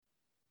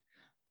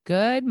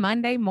Good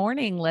Monday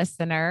morning,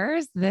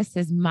 listeners. This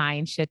is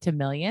Mind Shit to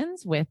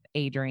Millions with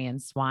Adrienne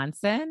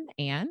Swanson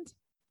and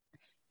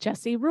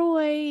Jesse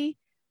Roy.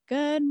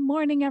 Good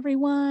morning,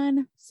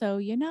 everyone.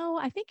 So,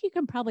 I think you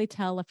can probably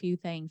tell a few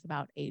things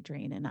about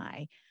Adrienne and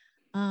I.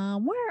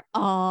 We're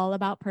all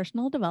about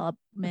personal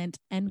development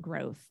and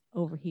growth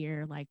over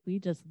here. Like, we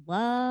just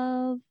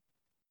love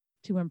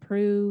to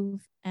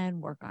improve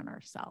and work on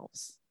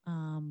ourselves.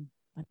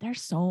 But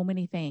there's so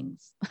many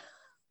things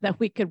that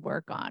we could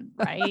work on,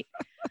 right?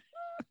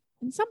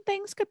 And some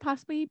things could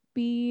possibly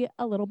be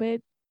a little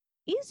bit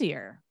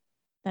easier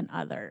than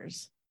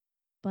others.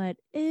 But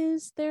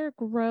is there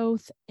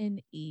growth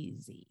in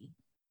easy?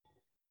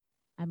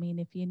 I mean,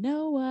 if you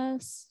know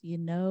us, you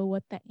know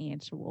what the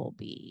answer will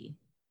be.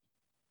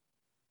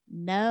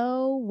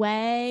 No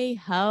way,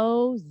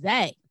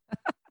 Jose.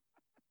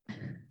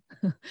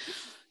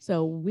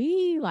 So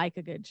we like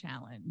a good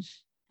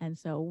challenge. And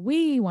so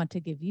we want to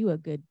give you a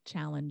good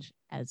challenge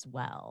as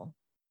well.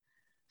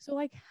 So,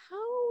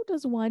 how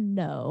does one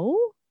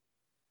know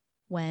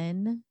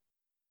when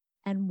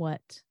and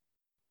what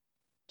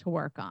to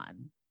work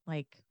on?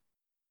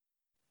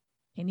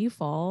 Can you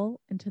fall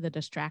into the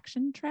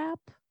distraction trap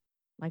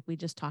like we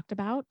just talked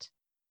about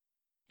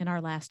in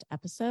our last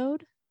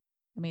episode?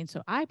 I mean,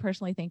 so I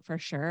personally think for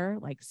sure,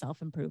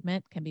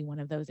 self-improvement can be one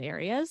of those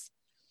areas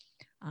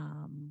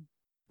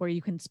where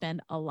you can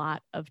spend a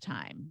lot of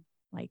time.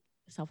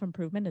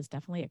 Self-improvement is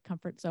definitely a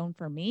comfort zone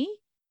for me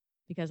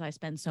because I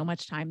spend so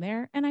much time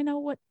there and I know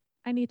what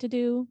I need to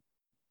do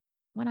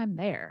when I'm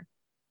there.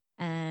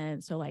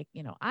 And so,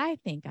 I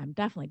think I'm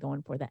definitely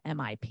going for the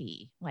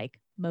MIP,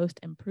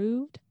 most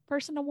improved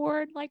person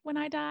award. When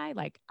I die,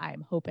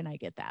 I'm hoping I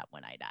get that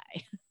when I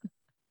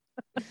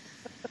die.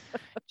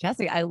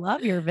 Jesse. I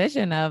love your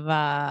vision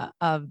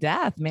of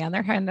death, man.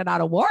 They're handing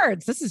out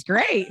awards. This is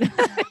great.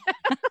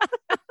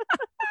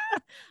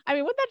 I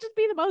mean, wouldn't that just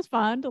be the most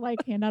fun to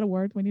hand out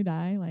awards when you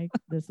die?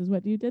 This is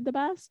what you did the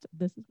best.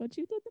 This is what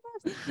you did the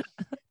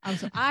best.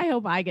 So I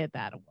hope I get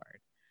that award.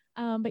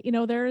 But,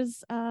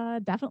 there's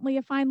definitely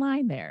a fine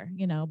line there,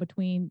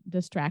 between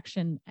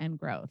distraction and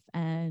growth.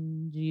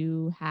 And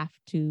you have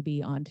to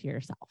be onto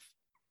yourself.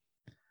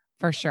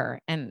 For sure.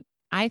 And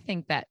I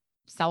think that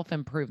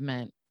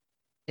self-improvement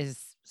is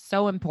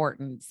so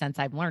important since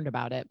I've learned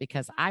about it,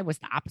 because I was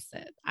the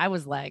opposite. I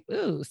was like,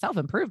 ooh,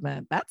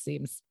 self-improvement, that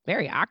seems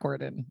very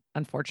awkward and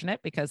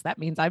unfortunate because that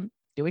means I'm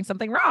doing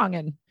something wrong.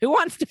 And who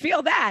wants to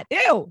feel that?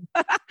 Ew.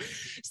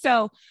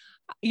 So,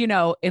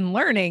 in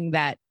learning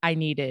that I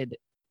needed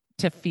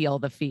to feel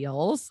the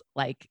feels,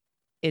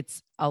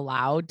 it's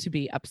allowed to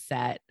be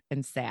upset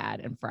and sad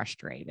and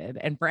frustrated.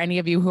 And for any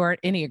of you who are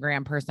an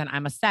Enneagram person,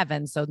 I'm a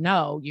 7. So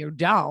no, you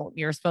don't.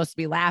 You're supposed to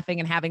be laughing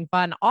and having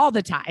fun all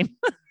the time.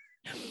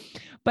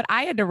 But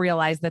I had to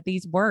realize that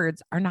these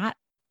words are not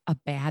a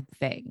bad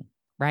thing,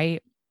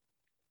 right?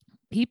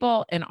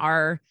 People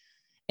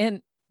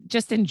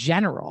just in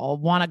general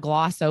want to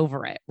gloss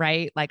over it,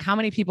 right? How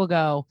many people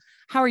go,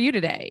 how are you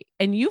today?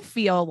 And you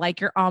feel like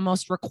you're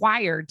almost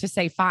required to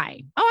say,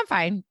 fine. Oh, I'm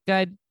fine.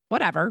 Good.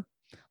 Whatever.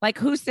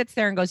 Who sits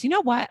there and goes, you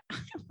know what?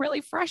 I'm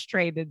really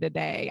frustrated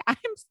today.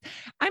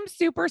 I'm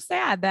super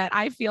sad that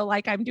I feel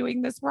like I'm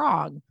doing this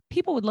wrong.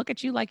 People would look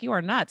at you like you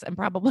are nuts and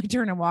probably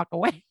turn and walk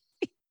away.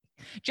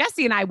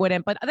 Jesse and I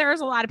wouldn't, but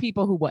there's a lot of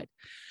people who would.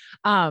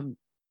 And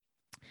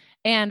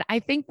I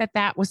think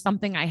that was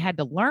something I had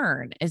to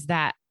learn, is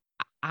that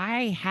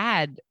I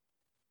had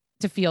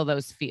to feel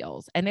those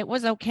feels, and it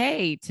was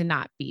okay to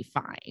not be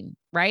fine,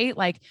 right?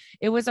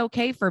 It was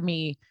okay for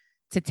me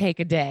to take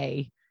a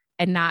day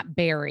and not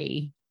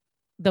bury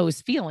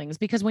those feelings,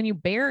 because when you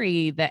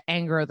bury the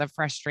anger or the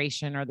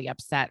frustration or the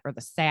upset or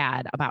the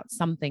sad about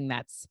something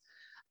that's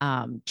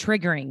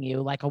triggering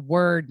you, like a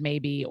word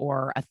maybe,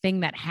 or a thing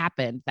that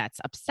happened that's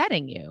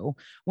upsetting you,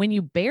 when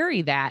you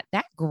bury that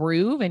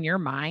groove in your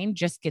mind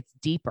just gets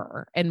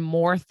deeper and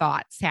more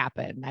thoughts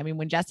happen. I mean,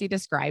 when Jesse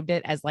described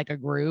it as a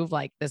groove,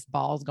 this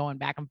ball's going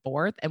back and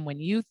forth. And when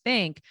you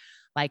think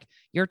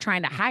you're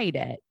trying to hide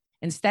it,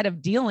 instead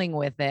of dealing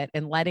with it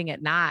and letting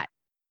it not,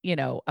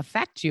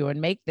 affect you and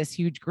make this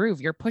huge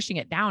groove, you're pushing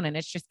it down and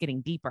it's just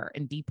getting deeper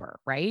and deeper.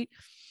 Right.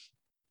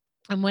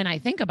 And when I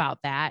think about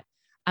that,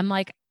 I'm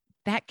like,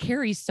 that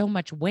carries so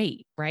much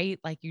weight, right?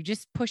 You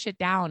just push it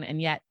down.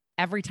 And yet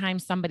every time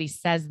somebody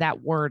says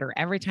that word, or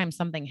every time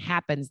something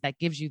happens that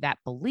gives you that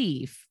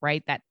belief,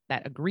 right? That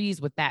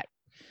agrees with that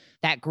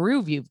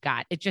groove you've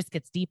got, it just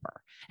gets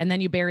deeper. And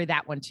then you bury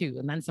that one too.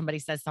 And then somebody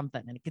says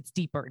something and it gets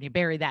deeper and you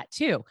bury that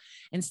too,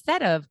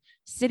 instead of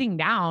sitting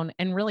down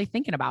and really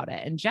thinking about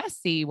it. And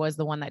Jesse was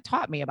the one that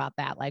taught me about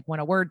that. When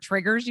a word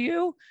triggers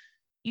you,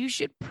 you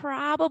should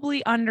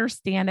probably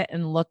understand it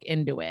and look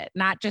into it,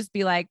 not just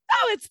be like,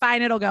 oh, it's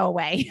fine, it'll go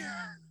away.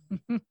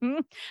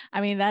 I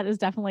mean, that is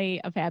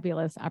definitely a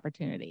fabulous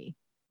opportunity,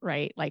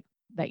 right?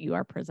 That you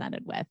are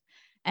presented with.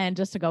 And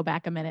just to go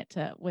back a minute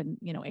to when,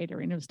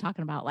 Adrienne was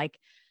talking about,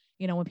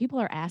 when people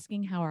are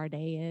asking how our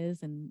day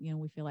is and,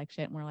 we feel like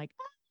shit and we're like,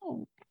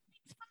 oh,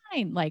 it's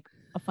fine.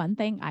 A fun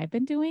thing I've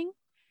been doing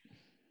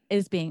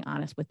is being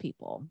honest with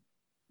people.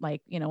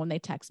 like, when they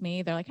text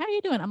me, they're like, how are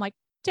you doing? I'm like,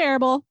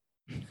 terrible.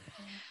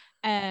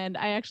 And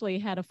I actually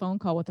had a phone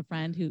call with a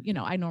friend who,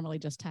 I normally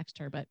just text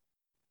her, but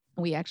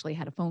we actually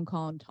had a phone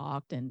call and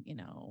talked. And,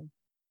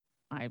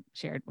 I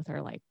shared with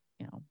her, like,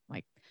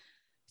 like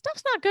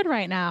stuff's not good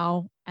right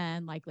now.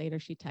 And like later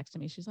she texted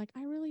me, she's like,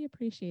 I really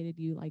appreciated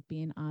you like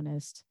being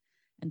honest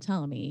and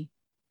telling me,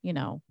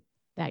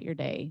 that your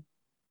day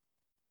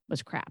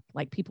was crap.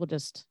 Like people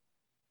just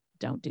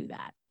don't do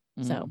that.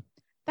 Mm. So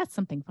that's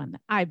something fun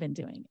that I've been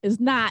doing, is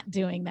not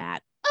doing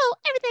that. Oh,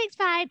 everything's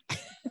fine.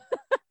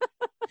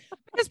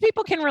 Because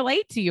people can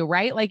relate to you,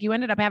 right? Like you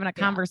ended up having a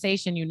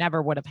conversation you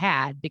never would have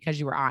had because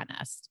you were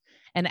honest.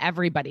 And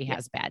everybody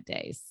has bad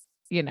days.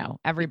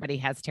 Everybody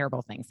has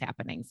terrible things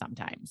happening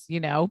sometimes,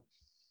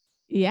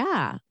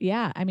 Yeah.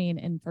 Yeah. I mean,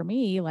 and for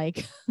me,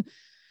 like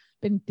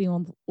been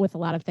dealing with a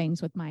lot of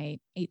things with my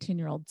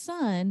 18-year-old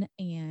son.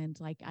 And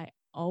like, I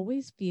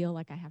always feel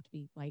like I have to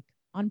be like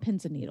on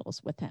pins and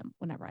needles with him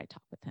whenever I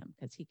talk with him,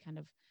 because he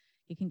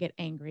can get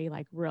angry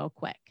like real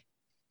quick.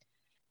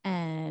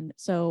 And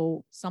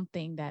so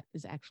something that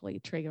is actually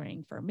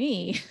triggering for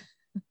me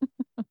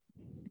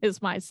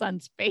is my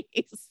son's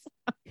face.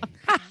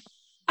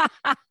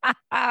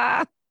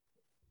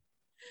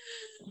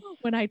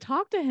 When I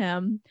talk to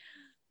him,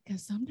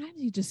 because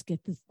sometimes you just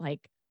get this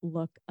like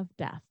look of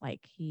death,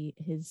 like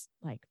his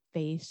like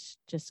face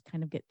just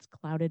kind of gets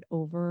clouded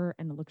over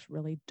and it looks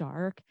really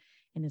dark,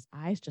 and his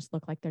eyes just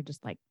look like they're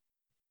just like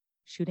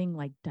shooting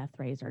like death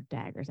rays or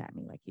daggers at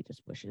me, like he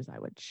just wishes I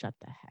would shut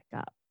the heck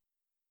up.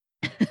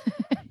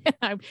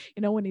 I'm,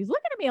 when he's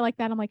looking at me like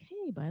that, I'm like,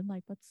 hey bud,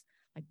 like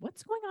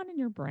what's going on in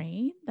your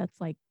brain that's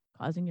like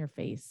causing your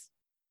face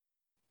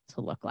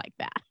to look like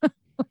that?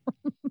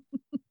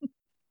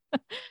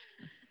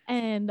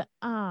 And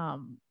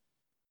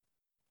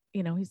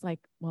he's like,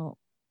 well,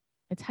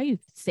 it's how you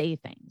say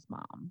things,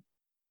 mom.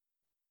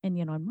 And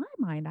in my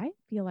mind, I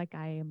feel like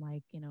I am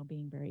like,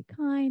 being very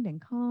kind and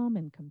calm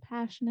and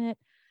compassionate,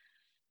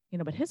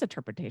 but his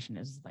interpretation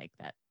is like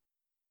that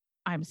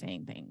I'm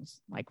saying things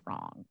like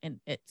wrong and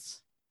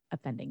it's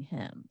offending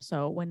him.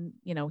 So when,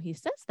 he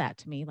says that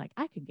to me, like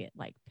I could get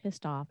like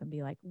pissed off and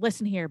be like,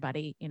 listen here,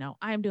 buddy,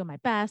 I'm doing my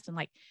best, and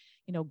like,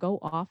 go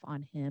off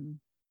on him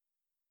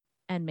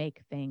and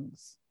make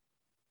things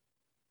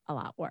a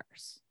lot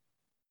worse.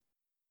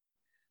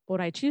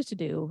 What I choose to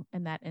do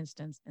in that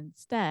instance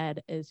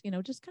instead is,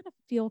 just kind of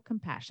feel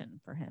compassion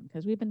for him,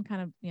 because we've been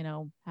kind of,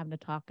 having to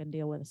talk and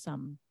deal with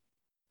some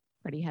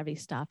pretty heavy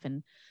stuff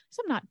and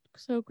some not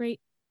so great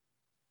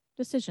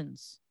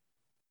decisions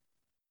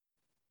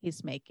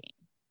he's making.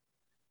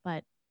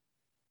 But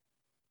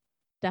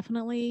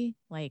definitely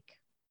like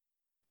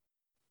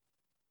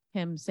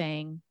him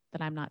saying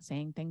that I'm not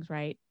saying things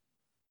right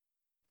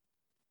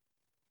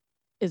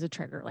is a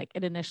trigger. Like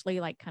it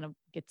initially like kind of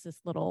gets this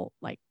little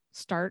like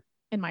start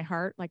in my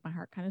heart, like my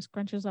heart kind of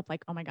scrunches up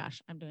like, oh my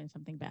gosh, I'm doing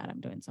something bad,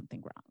 I'm doing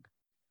something wrong.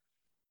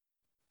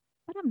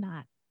 But I'm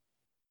not,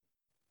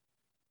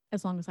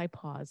 as long as I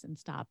pause and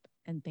stop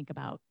and think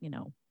about,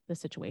 the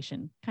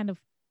situation kind of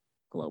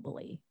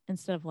globally,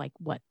 instead of like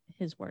what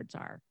his words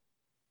are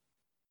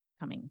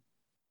coming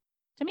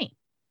to me.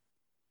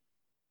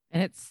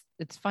 And it's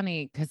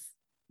funny because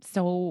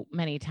so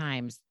many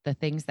times the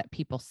things that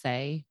people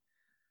say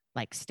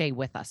like stay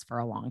with us for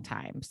a long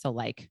time. So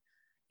like,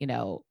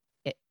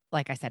 it,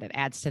 like I said, it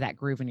adds to that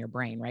groove in your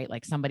brain, right?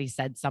 Like somebody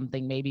said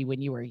something maybe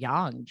when you were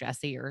young,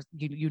 Jesse, or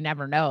you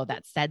never know,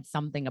 that said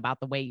something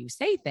about the way you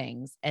say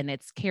things and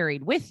it's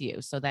carried with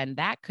you. So then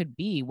that could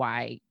be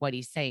why what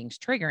he's saying is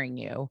triggering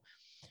you.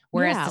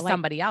 Whereas to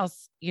somebody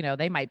else,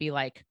 they might be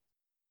like,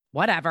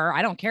 whatever,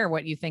 I don't care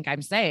what you think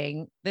I'm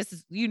saying. This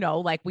is,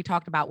 like we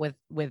talked about with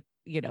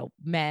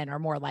men are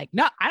more like,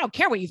 no, I don't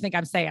care what you think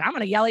I'm saying. I'm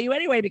going to yell at you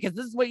anyway, because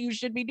this is what you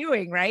should be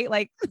doing. Right.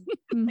 Like,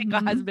 like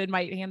a husband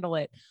might handle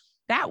it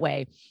that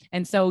way.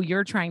 And so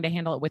you're trying to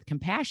handle it with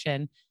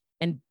compassion,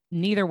 and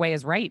neither way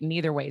is right. And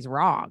neither way is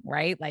wrong.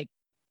 Right. Like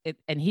it,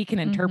 and he can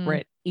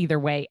interpret either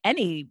way,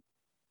 any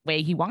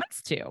way he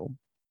wants to.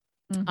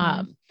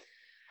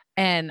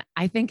 And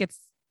I think it's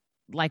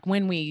like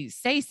when we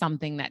say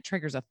something that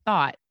triggers a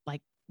thought,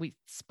 like we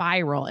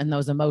spiral and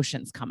those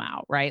emotions come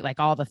out, right?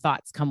 Like all the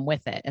thoughts come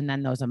with it. And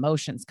then those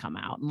emotions come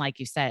out. And like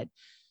you said,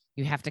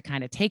 you have to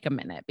kind of take a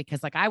minute,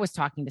 because like I was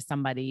talking to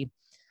somebody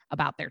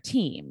about their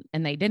team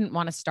and they didn't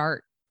want to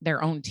start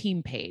their own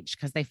team page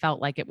because they felt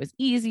like it was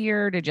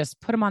easier to just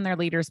put them on their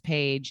leaders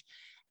page.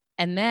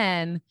 And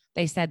then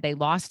they said they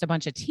lost a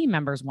bunch of team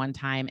members one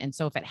time. And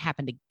so if it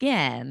happened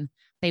again,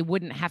 they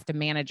wouldn't have to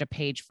manage a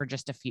page for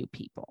just a few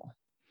people.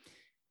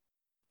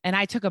 And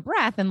I took a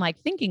breath and like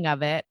thinking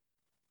of it,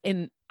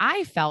 and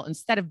I felt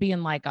instead of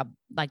being like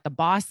the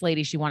boss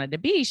lady she wanted to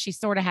be, she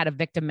sort of had a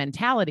victim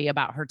mentality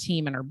about her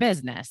team and her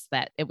business,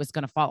 that it was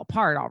going to fall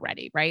apart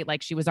already, right?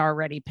 Like she was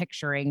already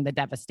picturing the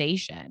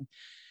devastation.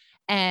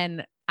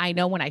 And I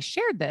know when I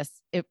shared this,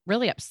 it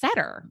really upset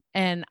her.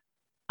 And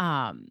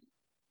I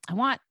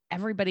want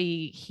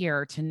everybody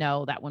here to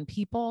know that when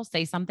people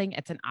say something,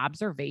 it's an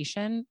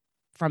observation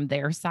from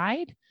their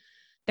side.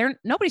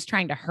 nobody's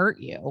trying to hurt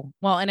you.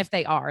 Well, and if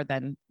they are,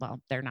 then,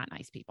 well, they're not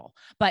nice people,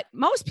 but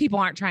most people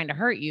aren't trying to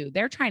hurt you.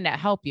 They're trying to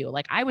help you.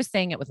 Like I was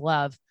saying it with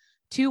love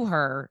to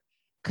her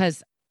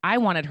because I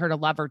wanted her to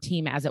love her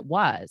team as it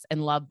was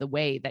and love the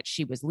way that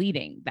she was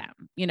leading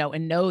them,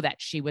 and know that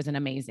she was an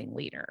amazing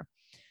leader.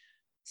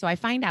 So I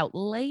find out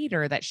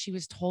later that she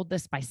was told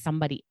this by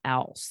somebody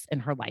else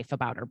in her life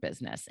about her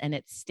business, and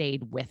it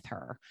stayed with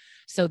her.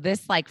 So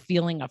this like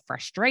feeling of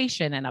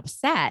frustration and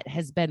upset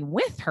has been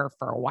with her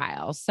for a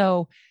while.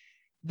 So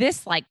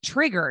this like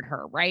triggered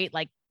her, right?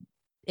 Like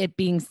it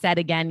being said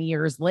again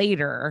years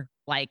later,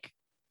 like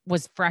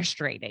was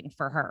frustrating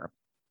for her.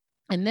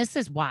 And this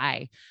is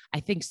why I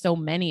think so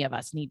many of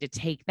us need to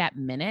take that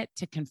minute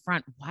to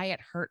confront why it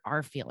hurt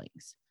our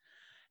feelings.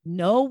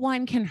 No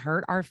one can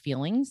hurt our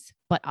feelings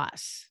but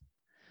us.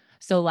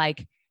 So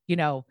like,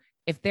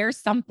 if there's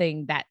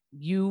something that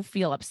you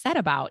feel upset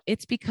about,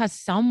 it's because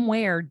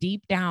somewhere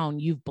deep down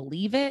you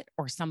believe it,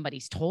 or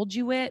somebody's told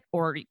you it,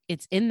 or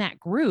it's in that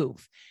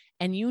groove.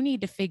 And you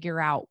need to figure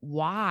out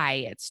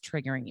why it's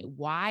triggering you,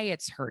 why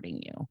it's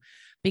hurting you.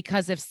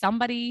 Because if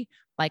somebody,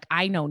 like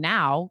I know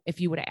now,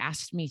 if you would have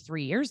asked me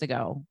 3 years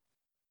ago,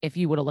 if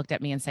you would have looked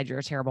at me and said, you're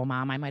a terrible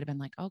mom, I might've been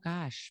like, oh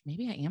gosh,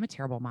 maybe I am a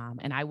terrible mom.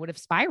 And I would have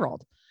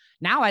spiraled.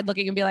 Now I'd look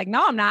at you and be like,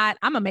 no, I'm not.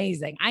 I'm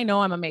amazing. I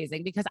know I'm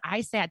amazing because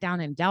I sat down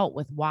and dealt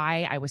with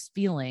why I was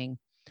feeling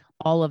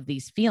all of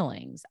these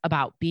feelings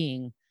about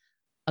being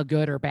a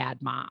good or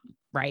bad mom,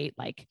 right?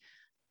 Like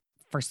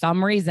for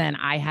some reason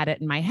I had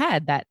it in my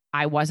head that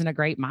I wasn't a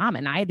great mom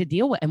and I had to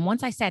deal with it. And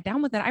once I sat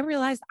down with it, I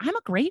realized I'm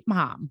a great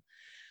mom.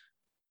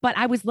 But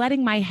I was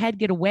letting my head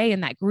get away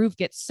and that groove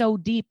get so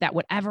deep that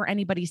whatever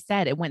anybody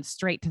said, it went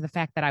straight to the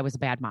fact that I was a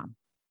bad mom.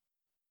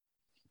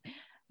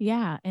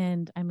 Yeah.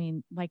 And I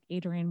mean, like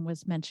Adrienne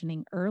was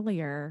mentioning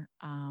earlier,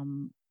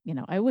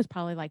 it was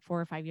probably like 4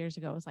 or 5 years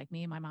ago. It was like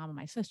me and my mom and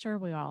my sister,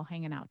 we were all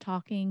hanging out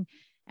talking.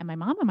 And my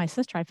mom and my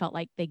sister, I felt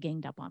like they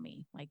ganged up on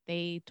me. Like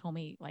they told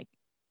me, like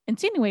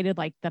insinuated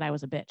like that I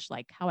was a bitch,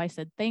 like how I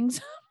said things.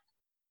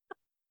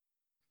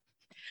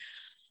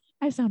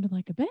 I sounded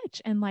like a bitch.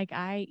 And like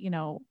I,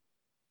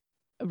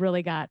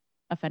 really got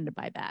offended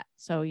by that.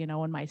 So,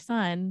 when my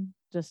son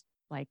just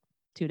like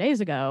 2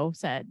 days ago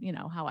said,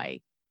 how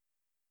I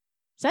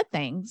said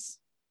things,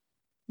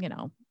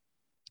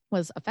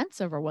 was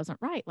offensive or wasn't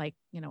right. Like,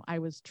 I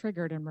was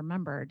triggered and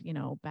remembered,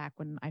 back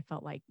when I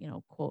felt like,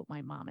 quote,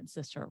 my mom and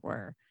sister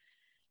were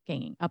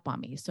ganging up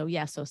on me. So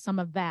yeah, so some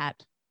of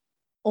that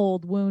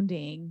old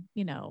wounding,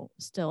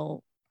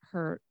 still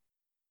hurt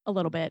a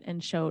little bit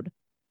and showed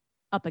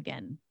up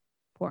again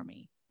for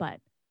me.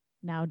 But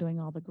now doing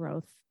all the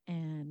growth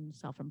and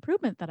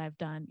self-improvement that I've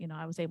done,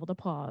 I was able to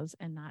pause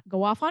and not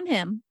go off on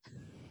him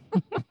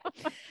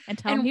and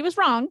tell him he was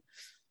wrong.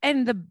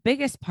 And the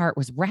biggest part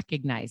was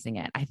recognizing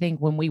it. I think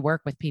when we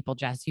work with people,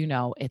 Jess,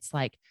 it's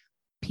like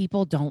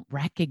people don't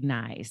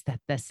recognize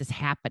that this is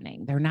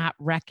happening. They're not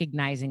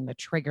recognizing the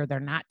trigger. They're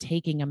not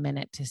taking a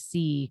minute to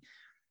see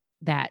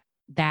that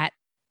that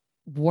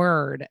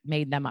word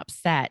made them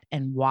upset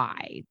and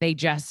why. They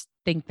just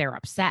think they're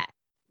upset,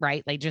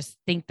 right? They just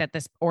think that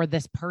this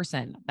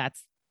person,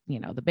 that's,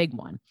 the big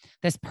one,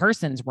 this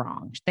person's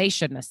wrong. They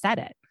shouldn't have said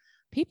it.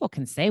 People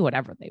can say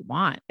whatever they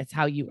want. It's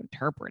how you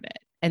interpret it.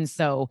 And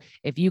so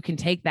if you can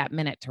take that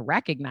minute to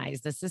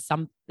recognize this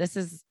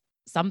is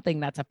something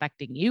that's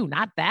affecting you,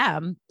 not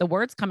them. The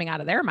words coming out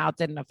of their mouth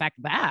didn't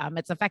affect them.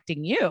 It's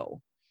affecting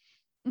you.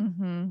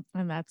 Mm-hmm.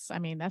 And that's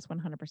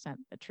 100%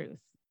 the truth.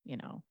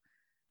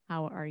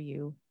 How are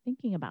you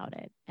thinking about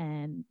it?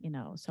 And,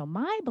 so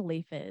my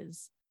belief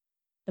is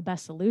the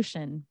best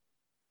solution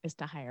is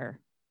to hire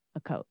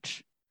a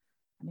coach.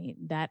 I mean,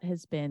 that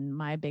has been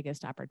my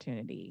biggest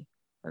opportunity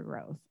for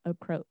growth.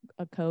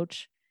 A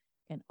coach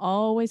can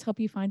always help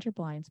you find your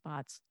blind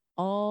spots,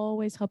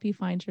 always help you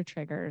find your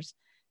triggers,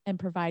 and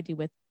provide you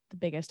with the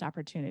biggest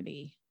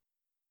opportunity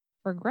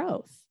for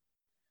growth.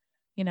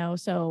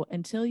 So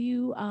until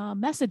you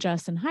message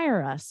us and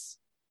hire us,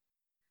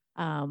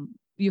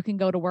 you can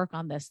go to work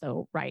on this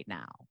though right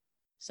now.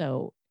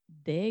 So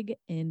dig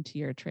into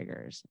your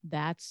triggers.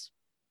 That's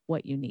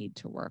what you need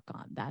to work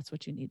on. That's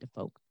what you need to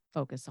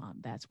focus on.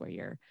 That's where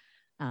your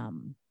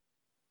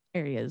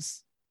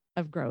areas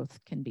of growth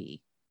can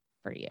be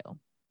for you.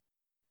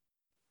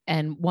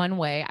 And one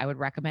way I would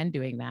recommend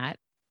doing that,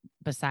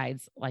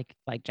 besides like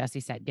Jessie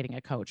said, getting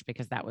a coach,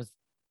 because that was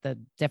the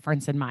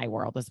difference in my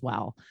world as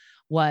well,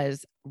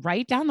 was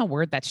write down the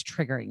word that's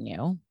triggering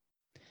you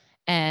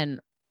and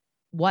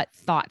what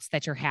thoughts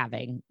that you're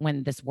having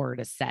when this word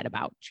is said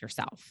about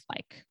yourself.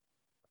 Like,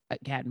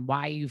 again,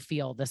 why you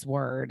feel this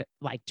word,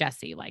 like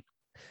Jessie, like,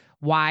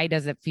 why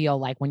does it feel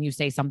like when you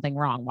say something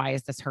wrong, why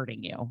is this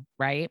hurting you?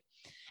 Right.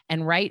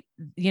 And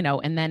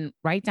and then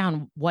write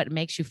down what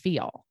makes you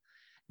feel.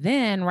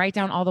 Then write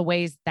down all the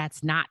ways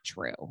that's not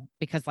true,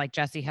 because like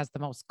Jessie has the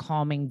most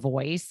calming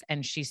voice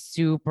and she's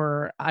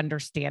super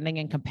understanding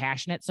and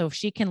compassionate. So if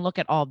she can look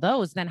at all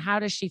those, then how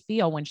does she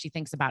feel when she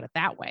thinks about it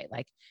that way?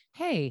 Like,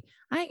 hey,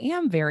 I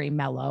am very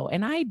mellow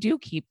and I do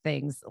keep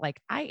things, like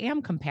I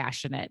am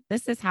compassionate.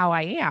 This is how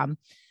I am.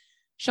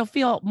 she'll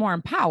feel more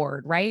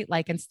empowered, right?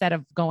 Like instead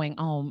of going,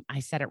 oh, I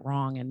said it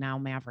wrong and now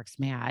Maverick's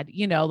mad,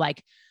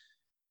 like,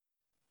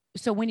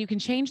 so when you can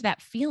change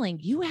that feeling,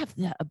 you have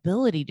the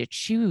ability to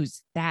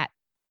choose the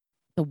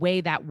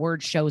way that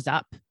word shows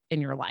up in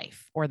your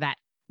life, or that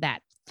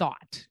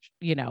thought,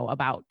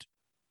 about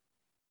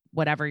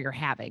whatever you're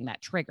having,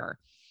 that trigger.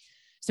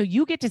 So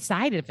you get to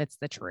decide if it's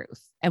the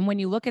truth. And when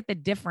you look at the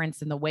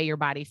difference in the way your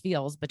body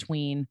feels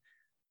between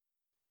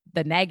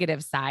the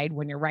negative side,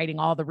 when you're writing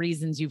all the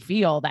reasons you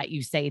feel that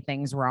you say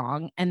things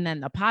wrong, and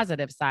then the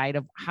positive side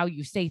of how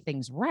you say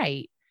things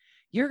right,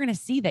 you're going to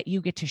see that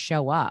you get to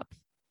show up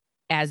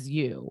as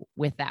you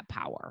with that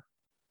power.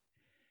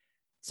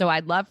 So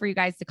I'd love for you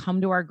guys to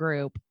come to our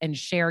group and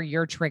share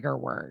your trigger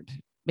word,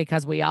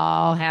 because we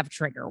all have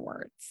trigger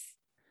words.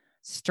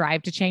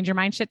 Strive to change your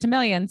mind shit to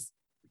millions.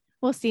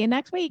 We'll see you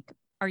next week.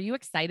 Are you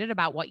excited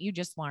about what you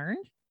just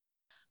learned?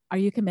 Are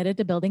you committed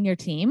to building your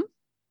team?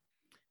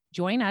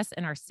 Join us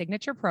in our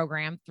signature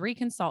program, 3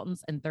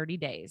 Consultants in 30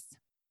 Days.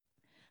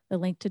 The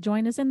link to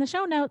join is in the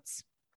show notes.